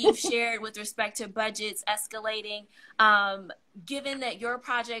insight that you've shared with respect to budgets escalating. Given that your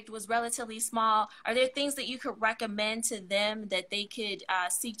project was relatively small, are there things that you could recommend to them that they could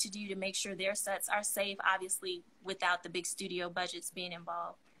seek to do to make sure their sets are safe, obviously without the big studio budgets being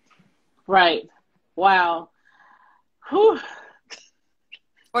involved? Right. Wow. Whew.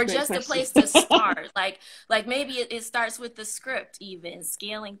 Or Great just question. a place to start, like maybe it starts with the script, even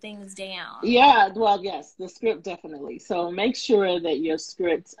scaling things down. Yeah, well, yes, the script definitely. So make sure that your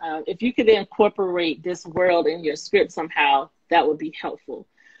script, if you could incorporate this world in your script somehow, that would be helpful.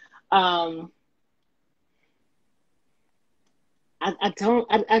 I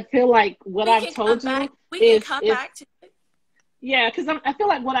feel like what I've told you can come back to it. Yeah, because I feel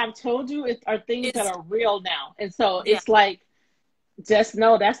like what I've told you are things that are real now, and so it's like, just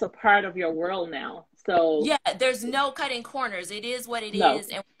know that's a part of your world now. So yeah, there's no cutting corners. It is what it is,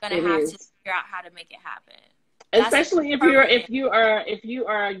 and we're gonna have to figure out how to make it happen. Especially if you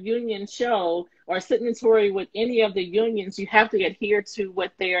are a union show or signatory with any of the unions, you have to adhere to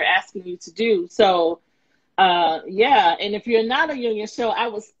what they are asking you to do. So yeah, and if you're not a union show, I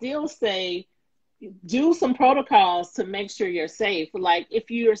would still say do some protocols to make sure you're safe. Like if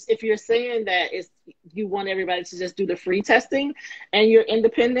you're saying that you want everybody to just do the free testing and you're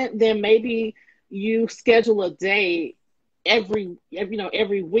independent, then maybe you schedule a day every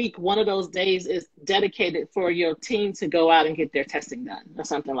week. One of those days is dedicated for your team to go out and get their testing done or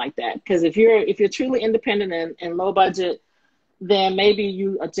something like that. Because if you're truly independent and low budget, then maybe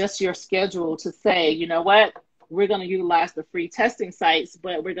you adjust your schedule to say, you know what, we're going to utilize the free testing sites,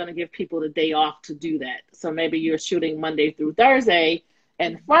 but we're going to give people the day off to do that. So maybe you're shooting Monday through Thursday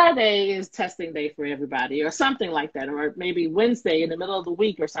and Friday is testing day for everybody or something like that. Or maybe Wednesday in the middle of the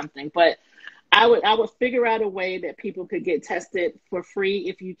week or something. But I would figure out a way that people could get tested for free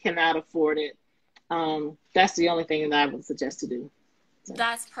if you cannot afford it. That's the only thing that I would suggest to do. So.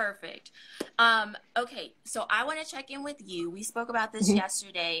 That's perfect. Okay, so I want to check in with you. We spoke about this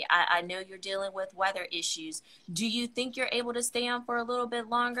yesterday. I know you're dealing with weather issues. Do you think you're able to stay on for a little bit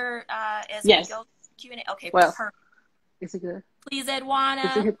longer as we go Q&A? Okay, well, perfect. Is it good? Please,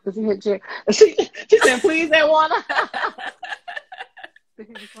 Edwana. Does it hit Jerry? She said, please, Edwana.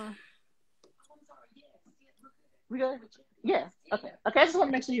 We good? Yes. Okay. I just want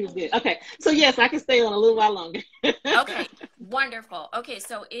to make sure you was good. Okay. So yes, I can stay on a little while longer. Okay. Wonderful. Okay.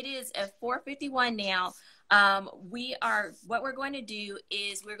 So it is at 4:51 now. What we're going to do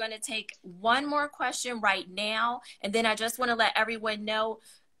is we're going to take one more question right now. And then I just want to let everyone know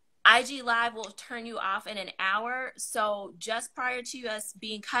IG Live will turn you off in an hour. So just prior to us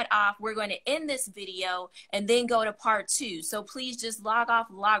being cut off, we're going to end this video and then go to part 2. So please just log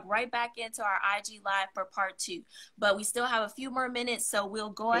right back into our IG Live for part 2. But we still have a few more minutes, so we'll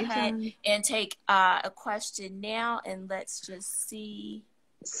go ahead and take a question now, and let's just see.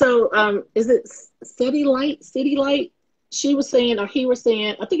 So is it City Light? She was saying, or he was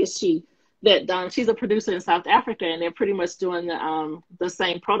saying, I think it's she, that she's a producer in South Africa, and they're pretty much doing the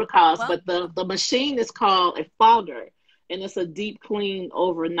same protocols, but the machine is called a fogger, and it's a deep clean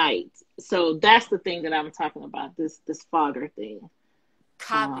overnight. So that's the thing that I'm talking about, this fogger thing.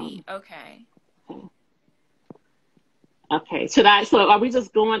 Copy. Okay. Okay. So are we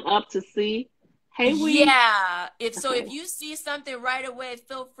just going up to see? Hey, yeah. If you see something right away,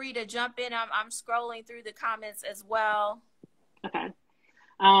 feel free to jump in. I'm scrolling through the comments as well. Okay.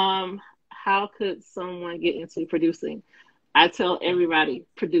 How could someone get into producing? I tell everybody,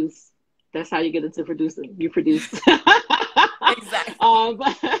 produce. That's how you get into producing. You produce. Exactly.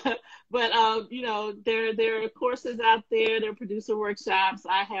 But you know, there are courses out there. There are producer workshops.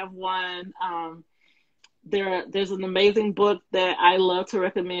 I have one. There's an amazing book that I love to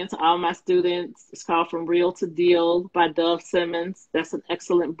recommend to all my students. It's called From Real to Deal by Dove Simmons. That's an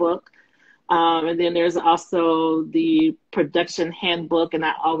excellent book. And then there's also the production handbook, and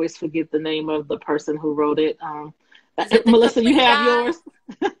I always forget the name of the person who wrote it. Melissa, you have yours?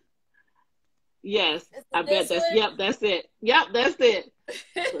 Yes, I bet that's it. Yep, that's it.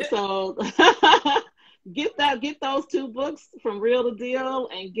 So get those 2 books, From Real to Deal,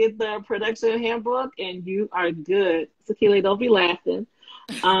 and get the production handbook, and you are good. Sakila, don't be laughing.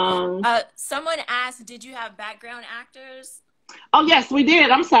 Someone asked, did you have background actors? Oh, yes, we did.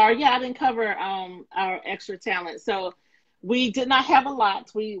 I'm sorry. Yeah, I didn't cover our extra talent. So we did not have a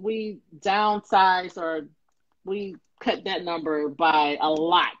lot. We downsized, or we cut that number by a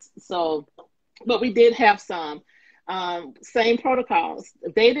lot. So, but we did have some. Same protocols.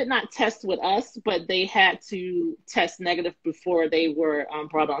 They did not test with us, but they had to test negative before they were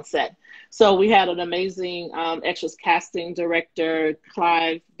brought on set. So we had an amazing extras casting director,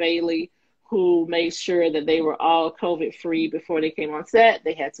 Clive Bailey, who made sure that they were all COVID free before they came on set.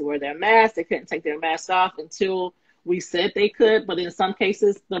 They had to wear their mask. They couldn't take their mask off until we said they could, but in some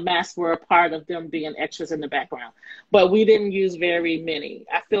cases, the masks were a part of them being extras in the background. But we didn't use very many.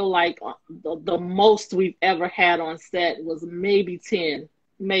 I feel like the most we've ever had on set was maybe 10,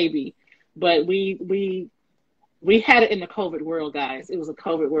 maybe. But we had it in the COVID world, guys. It was a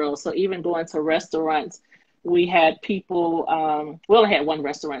COVID world. So even going to restaurants, we had people, we only had one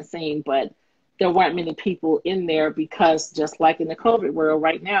restaurant scene, but there weren't many people in there because just like in the COVID world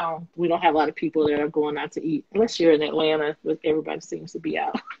right now, we don't have a lot of people that are going out to eat unless you're in Atlanta, but everybody seems to be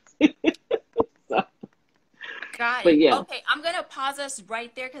out. So, Got but it. yeah. Okay, I'm going to pause us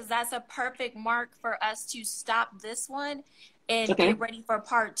right there because that's a perfect mark for us to stop this one and get ready for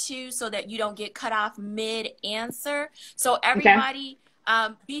part 2 so that you don't get cut off mid-answer. So everybody,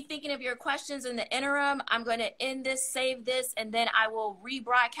 be thinking of your questions in the interim. I'm going to end this, save this, and then I will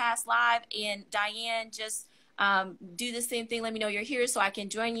rebroadcast live. And Dianne, just do the same thing. Let me know you're here so I can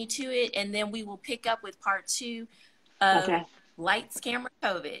join you to it. And then we will pick up with part 2 of Lights, Camera,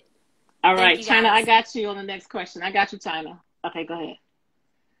 COVID. All right, China, I got you on the next question. I got you, China. Okay, go ahead.